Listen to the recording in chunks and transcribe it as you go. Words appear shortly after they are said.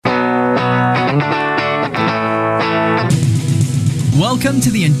Welcome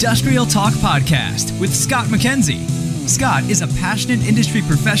to the Industrial Talk Podcast with Scott McKenzie. Scott is a passionate industry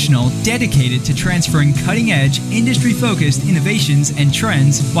professional dedicated to transferring cutting-edge, industry-focused innovations and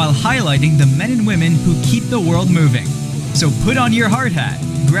trends while highlighting the men and women who keep the world moving. So put on your hard hat,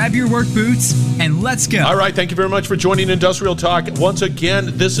 grab your work boots, and let's go. All right, thank you very much for joining Industrial Talk. Once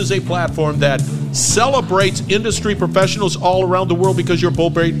again, this is a platform that celebrates industry professionals all around the world because you're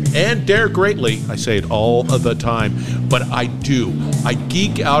bold, brave, and dare greatly. I say it all of the time, but I do. I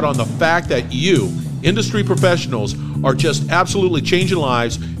geek out on the fact that you, industry professionals, are just absolutely changing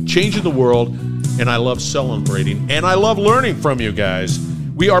lives, changing the world, and I love celebrating, and I love learning from you guys.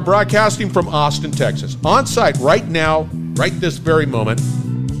 We are broadcasting from Austin, Texas, on site right now, right this very moment,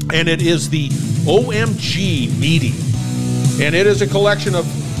 and it is the OMG meeting, and it is a collection of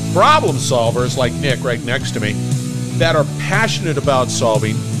problem solvers like Nick right next to me that are passionate about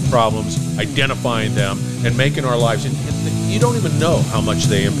solving problems, identifying them, and making our lives. And you don't even know how much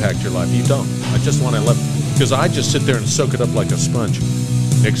they impact your life. You don't. I just want to let, because I just sit there and soak it up like a sponge.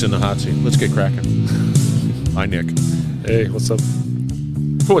 Nick's in the hot seat. Let's get cracking. Hi, Nick. Hey, what's up?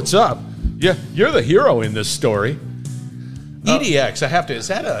 What's up? Yeah, you're the hero in this story. EDX, I have to, is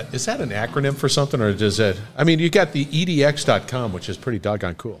that an acronym for something, or does it, I mean, you got the EDX.com, which is pretty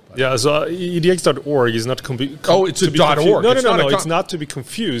doggone cool. Yeah, so EDX.org is not it's a .org. No, it's not to be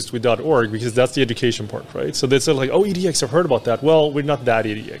confused with .org, because that's the education part, right? So they say like, oh, EDX, I've heard about that. Well, we're not that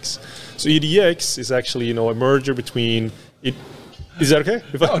EDX. So EDX is actually, a merger between it. Is that okay?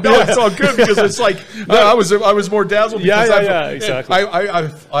 No, it's all good, because it's like I was more dazzled because exactly.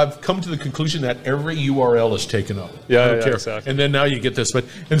 I've come to the conclusion that every URL is taken up. Exactly. And then now you get this,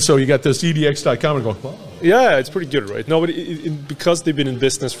 and so you got this EDX.com and going, wow. Yeah, it's pretty good, right? No, but because they've been in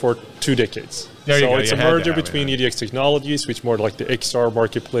business for 2 decades. It's a merger between EDX Technologies, which more like the XR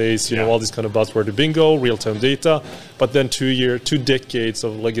marketplace, all this kind of buzzword bingo, real-time data, but then 2 decades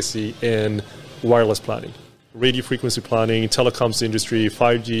of legacy in wireless planning. Radio frequency planning, telecoms industry,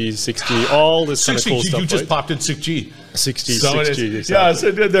 5G, 6G, all this kind of cool stuff. You just popped in 6G. 6G, exactly. Yeah, so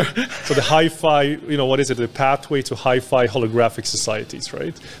the hi-fi, what is it? The pathway to hi-fi holographic societies,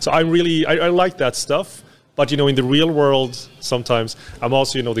 right? So I like that stuff. But, in the real world, sometimes I'm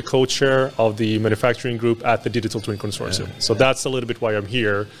also, the co-chair of the manufacturing group at the Digital Twin Consortium. Yeah. So that's a little bit why I'm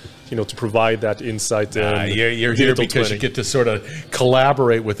here, to provide that insight. You're here because you get to sort of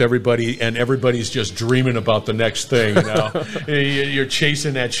collaborate with everybody, and everybody's just dreaming about the next thing. You're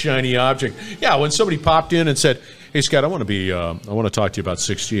chasing that shiny object. Yeah, when somebody popped in and said, "Hey, Scott, I want to talk to you about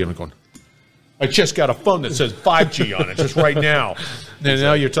 6G," I'm going, I just got a phone that says 5G on it just right now. And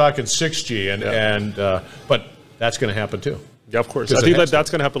now you're talking 6G, but that's going to happen too. Yeah, of course. I think that's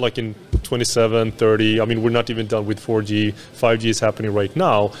going to happen like in 27, 30. I mean, we're not even done with 4G. 5G is happening right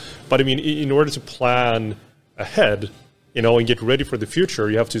now. But I mean, in order to plan ahead, and get ready for the future,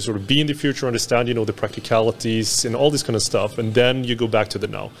 you have to sort of be in the future, understand, the practicalities and all this kind of stuff. And then you go back to the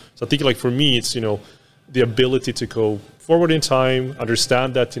now. So I think like for me, it's, the ability to go forward in time,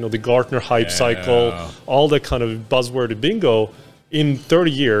 understand that, the Gartner hype cycle, all that kind of buzzword bingo. In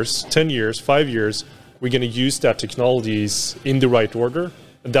 30 years, 10 years, 5 years, we're going to use that technologies in the right order.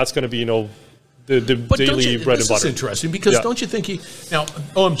 And that's going to be, the daily bread and butter. This is interesting, because don't you think now,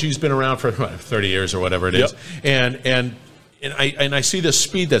 OMG's been around for 30 years or whatever it is. And I see the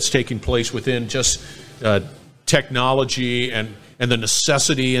speed that's taking place within just technology and the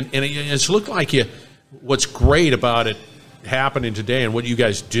necessity. And it's looked like what's great about it happening today and what you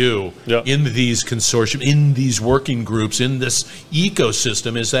guys do in these consortium, in these working groups, in this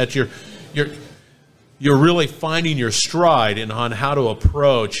ecosystem, is that you're really finding your stride on how to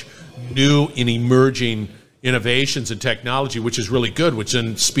approach new and emerging innovations and technology, which is really good, which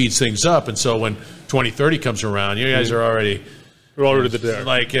then speeds things up. And so when 2030 comes around, you guys are already there.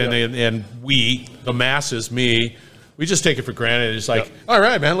 Like, and we, the masses, we just take it for granted. It's like, all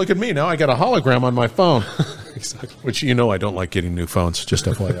right, man, look at me now. I got a hologram on my phone. Exactly. Which, I don't like getting new phones, just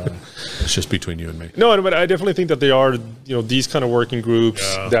FYI. It's just between you and me. No, but I definitely think that they are, these kind of working groups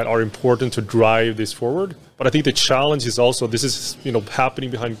that are important to drive this forward. But I think the challenge is also, this is,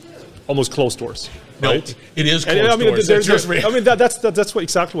 happening behind almost closed doors. Right? No, it is closed doors. That's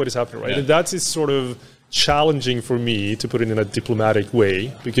exactly what is happening, right? Yeah. And that is sort of challenging for me, to put it in a diplomatic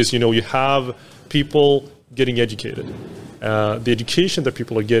way, because, you have people getting educated. The education that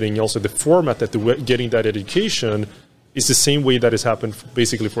people are getting, also the format that they're getting that education, is the same way that has happened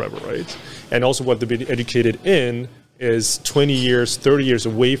basically forever, right? And also what they've been educated in is 20 years, 30 years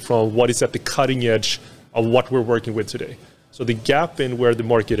away from what is at the cutting edge of what we're working with today. So the gap in where the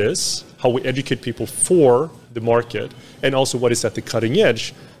market is, how we educate people for the market, and also what is at the cutting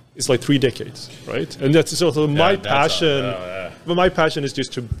edge, is like 3 decades, right? And that's so my passion but my passion is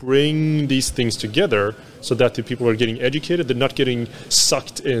just to bring these things together so that the people are getting educated. They're not getting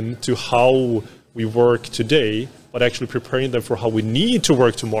sucked into how we work today, but actually preparing them for how we need to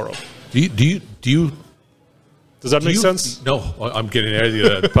work tomorrow. Do you Does that make sense? No, I'm getting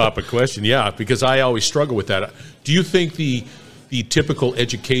at the pop-up question. Yeah, because I always struggle with that. Do you think the typical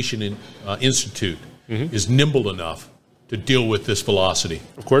education institute is nimble enough to deal with this velocity?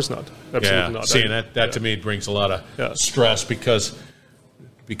 Of course not. Absolutely not. See, that to me brings a lot of stress because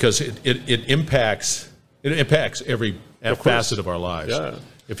it impacts every facet of our lives. Yeah.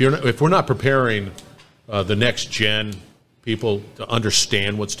 If we're not preparing the next gen people to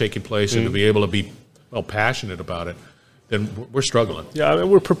understand what's taking place and to be able to be passionate about it, then we're struggling. Yeah, I mean,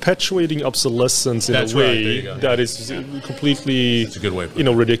 we're perpetuating obsolescence in a way that is completely, that's a good way of putting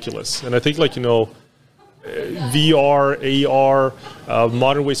it. Ridiculous. And I think, VR, AR,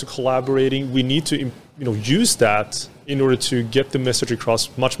 modern ways of collaborating, we need to, use that in order to get the message across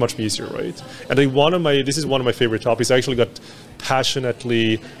much, much easier, right? And I think this is one of my favorite topics. I actually got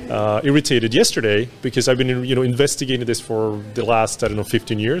passionately irritated yesterday because I've been, investigating this for the last,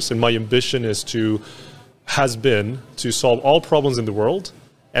 15 years. And my ambition has been to solve all problems in the world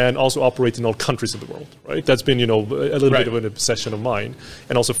and also operate in all countries in the world, right? That's been, a little bit of an obsession of mine.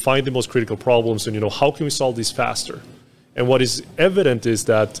 And also find the most critical problems and, how can we solve these faster? And what is evident is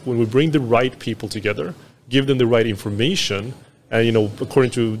that when we bring the right people together, give them the right information, and,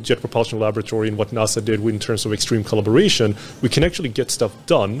 according to Jet Propulsion Laboratory and what NASA did in terms of extreme collaboration, we can actually get stuff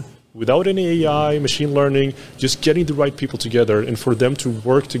done without any AI, machine learning, just getting the right people together and for them to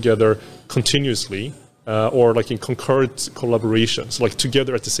work together continuously or in concurrent collaborations,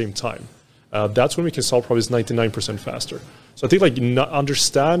 together at the same time. That's when we can solve problems 99% faster. So I think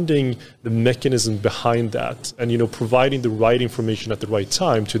understanding the mechanism behind that and providing the right information at the right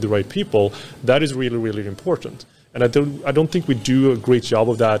time to the right people, that is really, really important. And I don't think we do a great job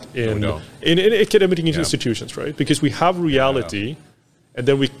of that in academic institutions, right? Because we have reality, and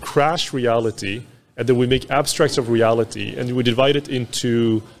then we crash reality, and then we make abstracts of reality, and we divide it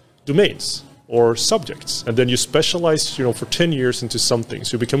into domains or subjects. And then you specialize, for 10 years into something.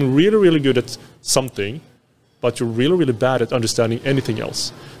 So you become really, really good at something, but you're really, really bad at understanding anything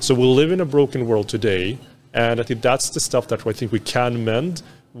else. So we live in a broken world today, and I think that's the stuff that I think we can mend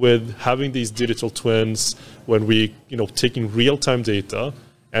with having these digital twins, when we, taking real-time data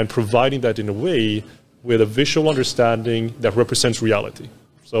and providing that in a way with a visual understanding that represents reality.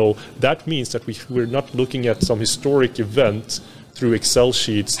 So that means that we're not looking at some historic event through Excel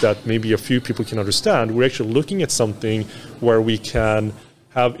sheets that maybe a few people can understand. We're actually looking at something where we can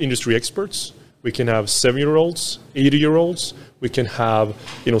have industry experts, we can have 7-year-olds, 80-year-olds, we can have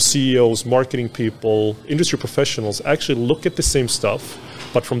CEOs, marketing people, industry professionals actually look at the same stuff,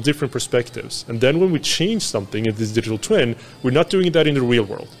 but from different perspectives. And then when we change something in this digital twin, we're not doing that in the real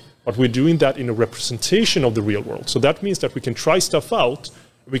world, but we're doing that in a representation of the real world. So that means that we can try stuff out,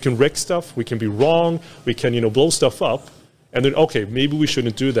 we can wreck stuff, we can be wrong, we can blow stuff up, and then, okay, maybe we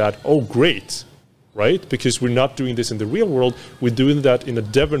shouldn't do that. Oh, great, right? Because we're not doing this in the real world, we're doing that in a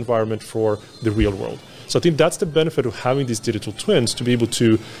dev environment for the real world. So I think that's the benefit of having these digital twins, to be able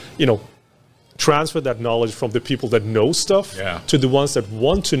to, transfer that knowledge from the people that know stuff to the ones that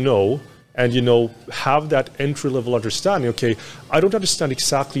want to know and, have that entry-level understanding. Okay, I don't understand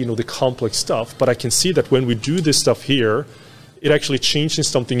exactly, the complex stuff, but I can see that when we do this stuff here, it actually changes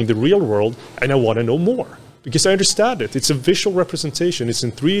something in the real world, and I want to know more because I understand it. It's a visual representation. It's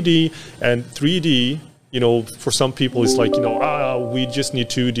in 3D, and 3D, for some people, it's like, we just need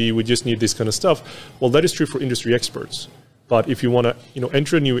 2D, we just need this kind of stuff. Well, that is true for industry experts. But if you want to,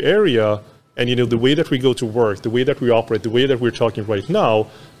 enter a new area, and, the way that we go to work, the way that we operate, the way that we're talking right now,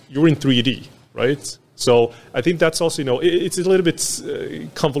 you're in 3D, right? So I think that's also, it's a little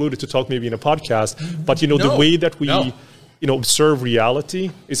bit convoluted to talk maybe in a podcast, but, the way that we, observe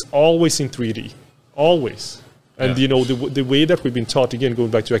reality is always in 3D, always. And, the way that we've been taught, again,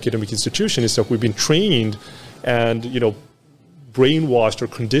 going back to academic institution, is that we've been trained and, brainwashed or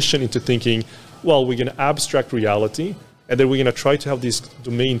conditioned into thinking, well, we're going to abstract reality, and then we're going to try to have these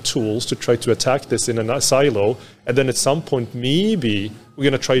domain tools to try to attack this in a silo. And then at some point, maybe we're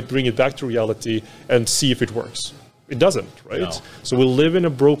going to try to bring it back to reality and see if it works. It doesn't, right? No. So we live in a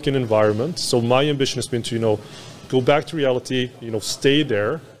broken environment. So my ambition has been to, go back to reality, stay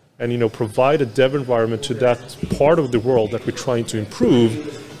there, and, provide a dev environment to that part of the world that we're trying to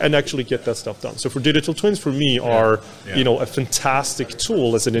improve and actually get that stuff done. So for digital twins, for me, are a fantastic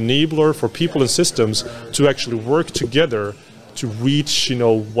tool as an enabler for people and systems to actually work together to reach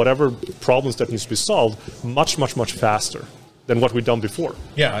whatever problems that needs to be solved much, much, much faster than what we've done before.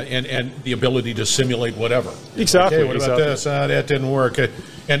 Yeah, and the ability to simulate whatever. Exactly. Okay, what about this? That didn't work.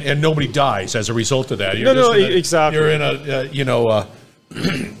 And nobody dies as a result of that. Exactly. You're in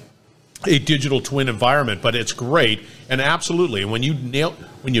a digital twin environment, but it's great. And absolutely, when you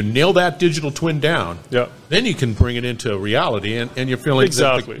nail that digital twin down, then you can bring it into reality, and you're feeling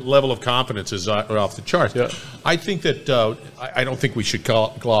that the level of confidence is off the charts. Yeah. I think that I don't think we should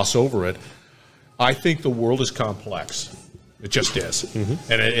gloss over it. I think the world is complex. It just is,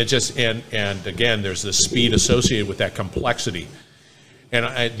 and it just and again, there's the speed associated with that complexity.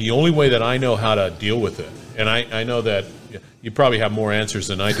 And the only way that I know how to deal with it, and I know that you probably have more answers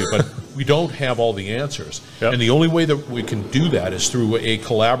than I do, but we don't have all the answers. Yep. And the only way that we can do that is through a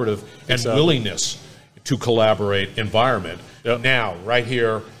collaborative and willingness to collaborate environment. Yep. Now, right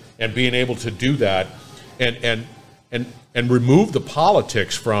here, and being able to do that and remove the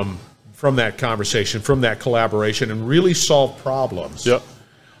politics from that conversation, from that collaboration, and really solve problems. Yep.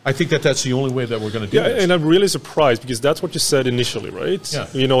 I think that's the only way that we're going to do this. And I'm really surprised because that's what you said initially, right?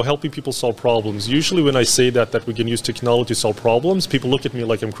 Yeah. Helping people solve problems. Usually when I say that we can use technology to solve problems, people look at me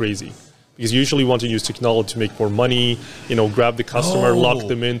like I'm crazy. Because usually want to use technology to make more money, grab the customer, lock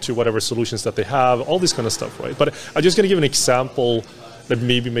them into whatever solutions that they have, all this kind of stuff, right? But I'm just going to give an example that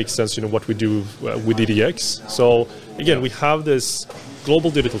maybe makes sense, what we do with EDX. So again, we have this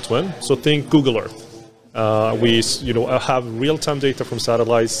global digital twin. So think Google Earth. We have real-time data from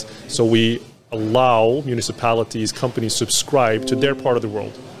satellites, so we allow municipalities, companies subscribe to their part of the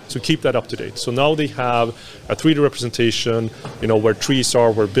world to keep that up to date. So now they have a 3D representation, where trees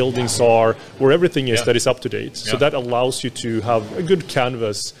are, where buildings are, where everything is that is up to date. So that allows you to have a good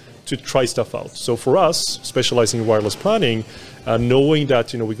canvas to try stuff out. So for us, specializing in wireless planning, knowing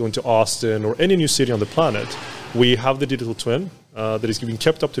that we go into Austin or any new city on the planet, we have the digital twin that is being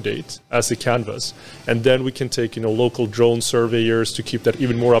kept up to date as a canvas, and then we can take local drone surveyors to keep that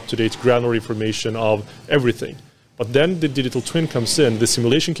even more up to date, granular information of everything. But then the digital twin comes in, the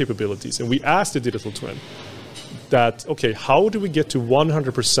simulation capabilities, and we ask the digital twin that, okay, how do we get to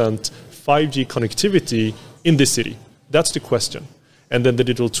 100% 5G connectivity in this city? That's the question. And then the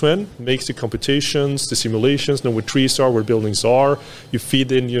digital twin makes the computations, the simulations, know where trees are, where buildings are. You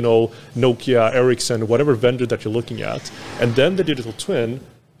feed in, Nokia, Ericsson, whatever vendor that you're looking at. And then the digital twin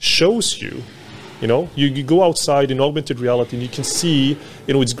shows you, you go outside in augmented reality and you can see,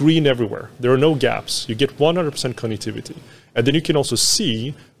 it's green everywhere. There are no gaps. You get 100% connectivity. And then you can also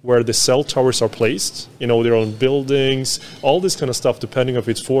see where the cell towers are placed. They're on buildings, all this kind of stuff, depending if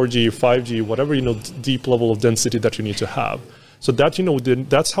it's 4G, 5G, whatever, deep level of density that you need to have. So that,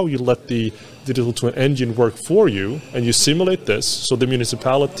 that's how you let the digital twin engine work for you, and you simulate this. So the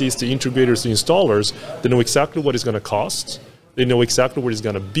municipalities, the integrators, the installers, they know exactly what it's going to cost. They know exactly where it's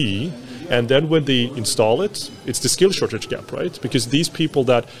going to be. And then when they install it, it's the skill shortage gap, right? Because these people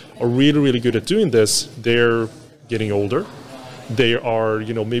that are really, really good at doing this, they're getting older. They are,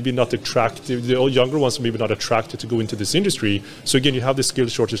 maybe not attractive. The younger ones are maybe not attracted to go into this industry. So again, you have the skill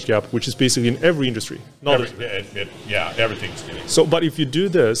shortage gap, which is basically in every industry. Everything's getting. So, but if you do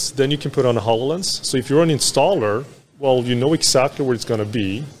this, then you can put on a HoloLens. So if you're an installer, well, you know exactly where it's going to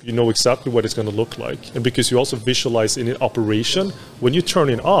be. You know exactly what it's going to look like. And because you also visualize in operation, when you turn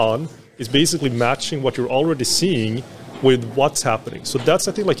it on, it's basically matching what you're already seeing with what's happening. So that's,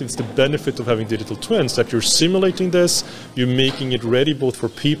 I think, it's the benefit of having digital twins, that you're simulating this, you're making it ready both for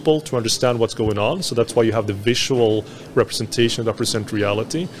people to understand what's going on. So that's why you have the visual representation that represent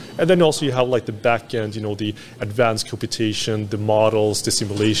reality. And then also you have the back end, the advanced computation, the models, the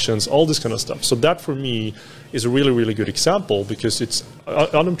simulations, all this kind of stuff. So that for me is a really, really good example because it's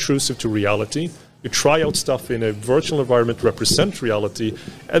unobtrusive to reality. You try out stuff in a virtual environment to represent reality,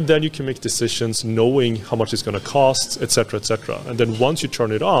 and then you can make decisions knowing how much it's going to cost, et cetera, et cetera. And then once you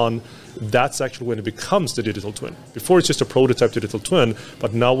turn it on, that's actually when it becomes the digital twin. Before it's just a prototype digital twin,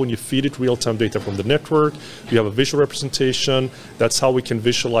 but now when you feed it real-time data from the network, you have a visual representation. That's how we can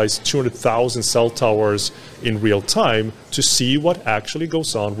visualize 200,000 cell towers in real time to see what actually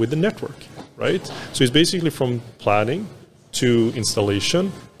goes on with the network, right? So it's basically from planning to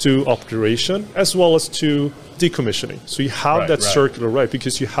installation, to operation, as well as to decommissioning. So you have that circular, right?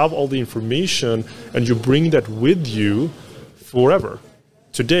 Because you have all the information and you bring that with you forever.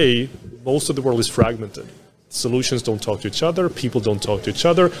 Today, most of the world is fragmented. Solutions don't talk to each other. People don't talk to each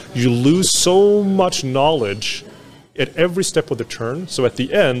other. You lose so much knowledge at every step of the turn. So at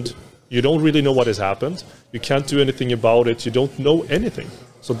the end, you don't really know what has happened. You can't do anything about it. You don't know anything.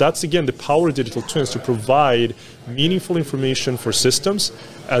 So that's, again, the power of digital twins, to provide meaningful information for systems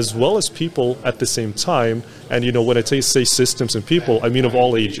as well as people at the same time. And, when I say systems and people, I mean of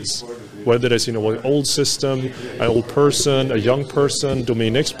all ages. whether it's, an old system, an old person, a young person,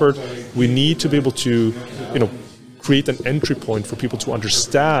 domain expert. We need to be able to, create an entry point for people to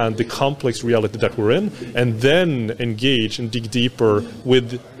understand the complex reality that we're in, and then engage and dig deeper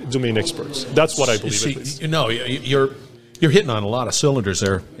with domain experts. That's what I believe. You're hitting on a lot of cylinders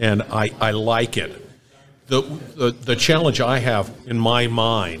there, and I like it. The challenge I have in my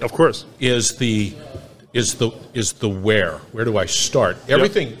mind, of course, is the where. Where do I start?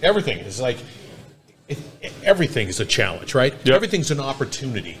 Everything is like everything is a challenge, right? Yep. Everything's an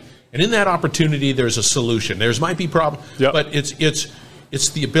opportunity. And in that opportunity, there's a solution. There's might be problem, but it's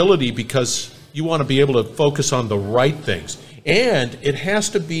the ability, because you want to be able to focus on the right things, and it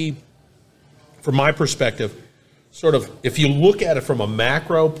has to be, from my perspective, sort of, if you look at it from a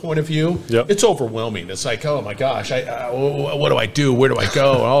macro point of view, it's overwhelming. It's like, oh my gosh, what do I do? Where do I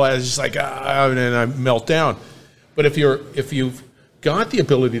go? And all that is just like, and I melt down. But if you've got the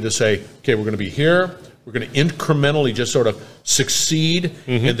ability to say, okay, we're going to be here. We're going to incrementally just sort of succeed,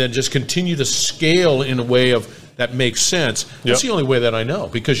 and then just continue to scale in a way that makes sense. That's the only way that I know,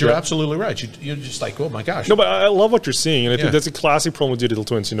 because you're absolutely right. You're just like, oh my gosh. No, but I love what you're saying, and I think that's a classic problem with digital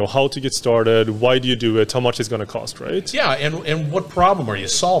twins. How to get started, why do you do it, how much it's going to cost, right? Yeah, and what problem are you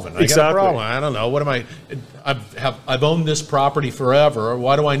solving? I got a problem. I don't know. What am I? I've owned this property forever.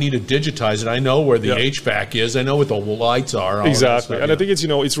 Why do I need to digitize it? I know where the HVAC is. I know what the lights are. Exactly, and I think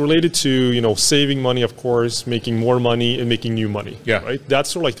it's related to saving money, of course, making more money, and making new money. Yeah, right.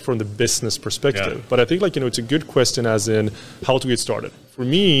 That's sort of like from the business perspective. Yeah. But I think it's a good question, as in how to get started. For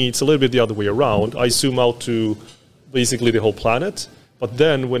me, it's a little bit the other way around. I zoom out to basically the whole planet. But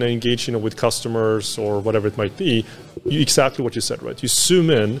then when I engage with customers or whatever it might be, exactly what you said, right? You zoom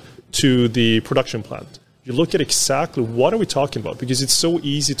in to the production plant. You look at exactly what are we talking about, because it's so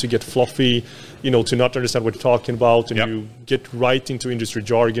easy to get fluffy, to not understand what you're talking about, and you get right into industry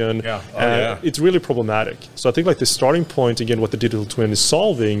jargon. It's really problematic. So I think the starting point, again, what the digital twin is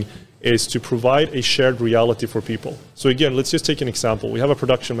solving is to provide a shared reality for people. So again, let's just take an example. We have a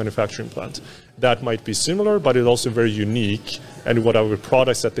production manufacturing plant that might be similar, but it's also very unique. And whatever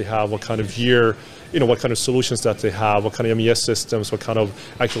products that they have, what kind of year, what kind of solutions that they have, what kind of MES systems, what kind of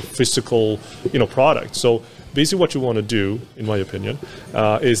actual physical, products. So basically what you want to do, in my opinion,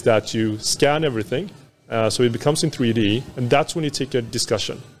 is that you scan everything, so it becomes in 3D, and that's when you take a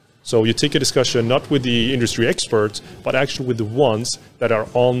discussion. So you take a discussion not with the industry experts, but actually with the ones that are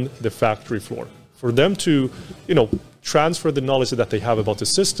on the factory floor. For them to, transfer the knowledge that they have about the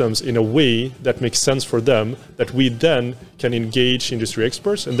systems in a way that makes sense for them, that we then can engage industry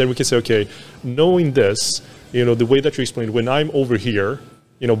experts, and then we can say, okay, knowing this, the way that you explained, when I'm over here,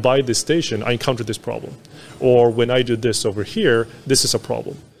 by this station, I encounter this problem. Or when I do this over here, this is a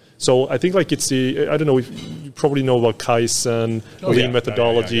problem. So I think it's I don't know if you probably know about Kaizen, lean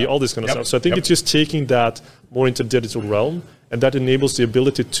methodology, all this kind of stuff. So I think it's just taking that more into digital realm, and that enables the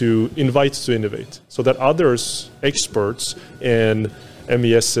ability to invite to innovate, so that others, experts in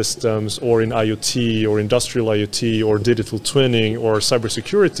MES systems or in IoT or industrial IoT or digital twinning or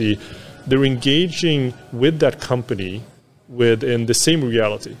cybersecurity, they're engaging with that company within the same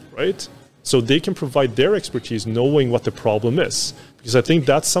reality, right? So they can provide their expertise knowing what the problem is. Because I think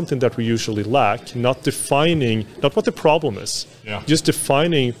that's something that we usually lack, not what the problem is, just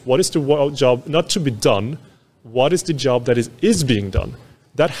defining what is the job not to be done, what is the job that is being done.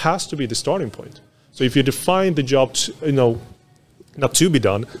 That has to be the starting point. So if you define the job, not to be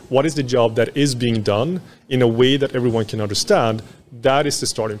done, what is the job that is being done in a way that everyone can understand, that is the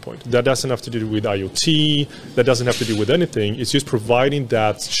starting point. That doesn't have to do with IoT, that doesn't have to do with anything. It's just providing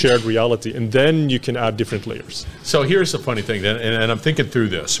that shared reality, and then you can add different layers. So here's the funny thing, and I'm thinking through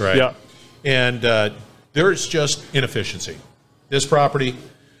this, right? Yeah. And there's just inefficiency. This property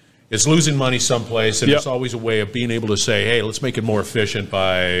is losing money someplace, and there's always a way of being able to say, hey, let's make it more efficient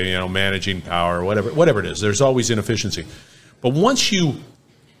by managing power, or whatever it is. There's always inefficiency. But once you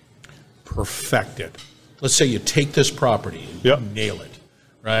perfect it, let's say you take this property and you nail it,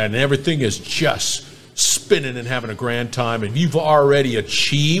 right? And everything is just spinning and having a grand time, and you've already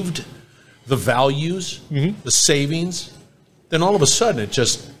achieved the values, the savings, then all of a sudden it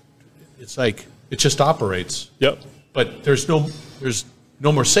just operates. Yep. But there's no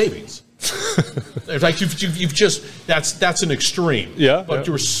more savings. Like you've just that's an extreme. But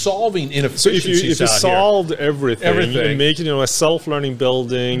you're solving inefficiencies. So if you solved everything, you make it a self-learning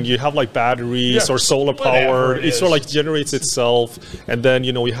building. You have batteries or solar power. It sort of generates itself, and then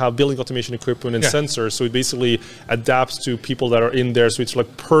you have building automation equipment and sensors. So it basically adapts to people that are in there. So it's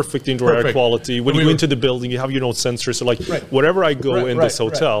perfect indoor air quality. When you go into the building, you have your own sensors. So wherever I go in this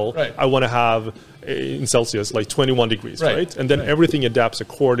hotel, I want to have in Celsius, like 21 degrees, right? And then Right. everything adapts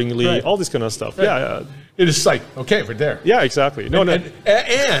accordingly, Right. all this kind of stuff. Right. Yeah. It is like, okay, we're there. Yeah, exactly.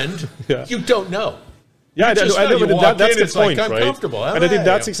 And Yeah. you don't know. Yeah, You just know. You but walk that's in, the it's like, point, I'm right? comfortable. And I think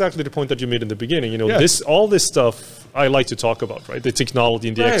that's Yeah. exactly the point that you made in the beginning. Yeah. All this stuff I like to talk about, right? The technology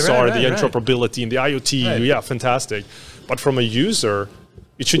and the XR, the right. interoperability and the IoT. Right. Yeah, fantastic. But from a user,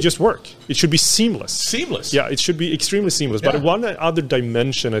 it should just work. It should be seamless. Seamless. Yeah, it should be extremely seamless. Yeah. But one other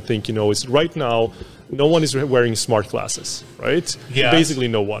dimension, I think, is right now, no one is wearing smart glasses, right? Yes. Basically,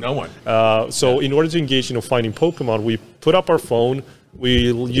 no one. No one. So in order to engage, finding Pokemon, we put up our phone.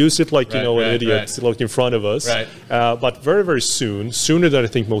 We use it like, an idiot, like in front of us. Right. But very, very soon, sooner than I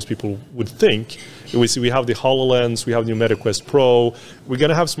think most people would think, we have the HoloLens, we have the Meta Quest Pro. We're going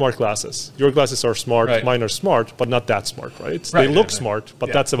to have smart glasses. Your glasses are smart, Right. mine are smart, but not that smart, right? Right. They look Yeah. smart, but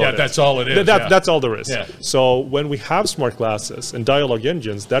Yeah. that's about Yeah, it. that's all it is. That's all there is. Yeah. So when we have smart glasses and dialogue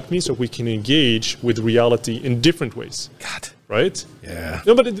engines, that means that we can engage with reality in different ways. God. Right? Yeah.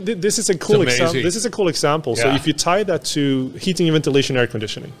 No, but this is a cool amazing. example. This is a cool example. So Yeah. if you tie that to heating and ventilation, air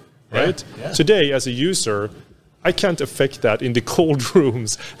conditioning, right? Yeah. Today, as a user, I can't affect that in the cold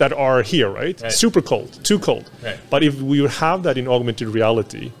rooms that are here, right? Super cold, too cold. Right. But if we have that in augmented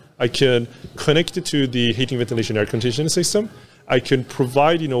reality, I can connect it to the heating, ventilation, air conditioning system. I can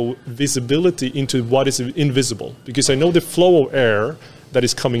provide, visibility into what is invisible because I know the flow of air that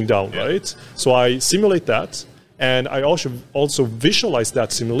is coming down, right? So I simulate that. And I also visualize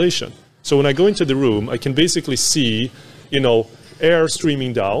that simulation. So when I go into the room, I can basically see, air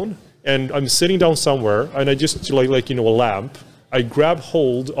streaming down, and I'm sitting down somewhere, and I just like a lamp. I grab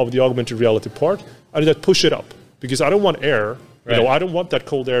hold of the augmented reality part, and I push it up because I don't want air. Right. I don't want that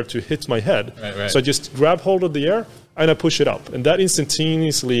cold air to hit my head. Right. So I just grab hold of the air and I push it up, and that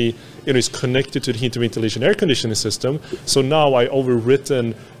instantaneously, is connected to the heat and ventilation air conditioning system. So now I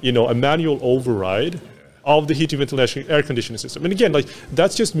overwritten, a manual override of the heating, ventilation, air conditioning system. And again,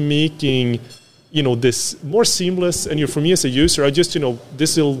 that's just making, this more seamless. And for me as a user, I just,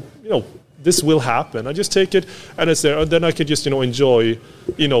 this will happen. I just take it and it's there, and then I can just, enjoy,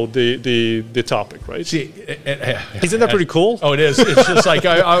 the topic, right? See, isn't that pretty cool? Oh, it is. It's just like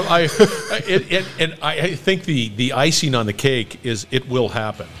I think the icing on the cake is it will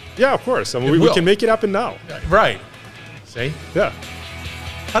happen. Yeah, of course. I mean, we can make it happen now. Right. See? Yeah.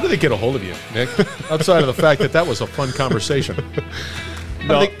 How did they get a hold of you, Nick? Outside of the fact that was a fun conversation.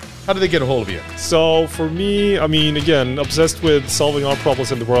 How did they get a hold of you? So for me, again, obsessed with solving our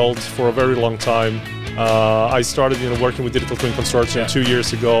problems in the world for a very long time. I started, working with Digital Twin Consortium 2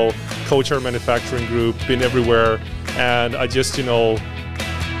 years ago, co-chair manufacturing group, been everywhere, and I just,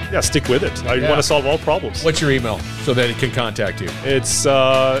 stick with it. I want to solve all problems. What's your email so that it can contact you? It's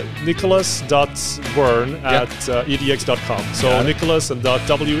nicolas.waern at edx.com. So Nicolas and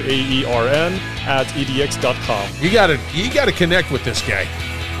Waern at edx.com. You got to connect with this guy.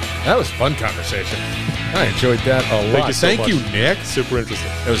 That was a fun conversation. I enjoyed that a lot. Thank you, Nick. Super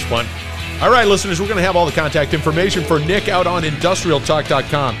interesting. It was fun. All right, listeners, we're going to have all the contact information for Nick out on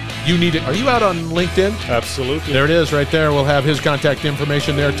industrialtalk.com. You need it. Are you out on LinkedIn? Absolutely. There it is right there. We'll have his contact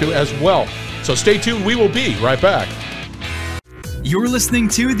information there too as well. So stay tuned. We will be right back. You're listening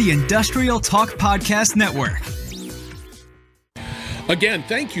to the Industrial Talk Podcast Network. Again,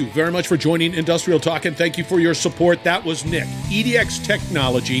 thank you very much for joining Industrial Talk, and thank you for your support. That was Nick, EDX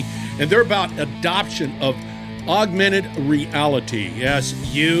Technology, and they're about adoption of augmented reality. Yes,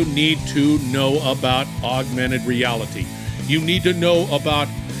 you need to know about augmented reality. You need to know about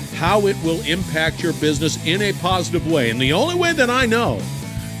how it will impact your business in a positive way. And the only way that I know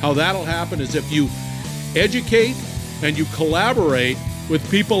how that'll happen is if you educate and you collaborate with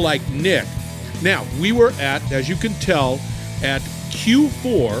people like Nick. Now, we were at, as you can tell, at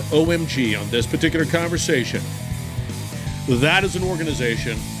Q4 OMG on this particular conversation. That is an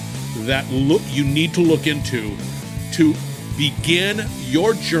organization that you need to look into to begin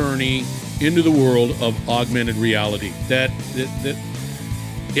your journey into the world of augmented reality. That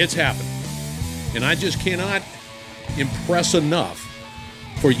it's happening. And I just cannot impress enough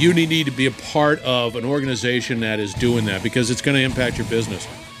for you to need to be a part of an organization that is doing that, because it's going to impact your business.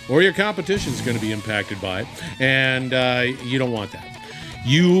 Or your competition is going to be impacted by it, and you don't want that.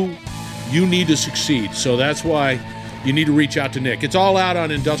 You need to succeed, so that's why you need to reach out to Nick. It's all out on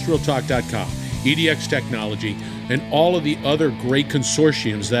industrialtalk.com, EDX Technology, and all of the other great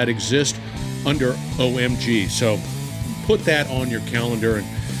consortiums that exist under OMG. So put that on your calendar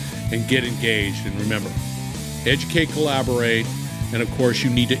and get engaged. And remember, educate, collaborate, and of course,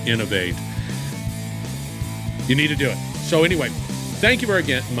 you need to innovate. You need to do it. So anyway, thank you very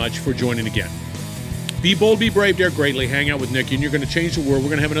much for joining again. Be bold, be brave, dare greatly. Hang out with Nicky, and you're going to change the world. We're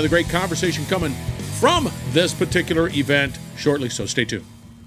going to have another great conversation coming from this particular event shortly, so stay tuned.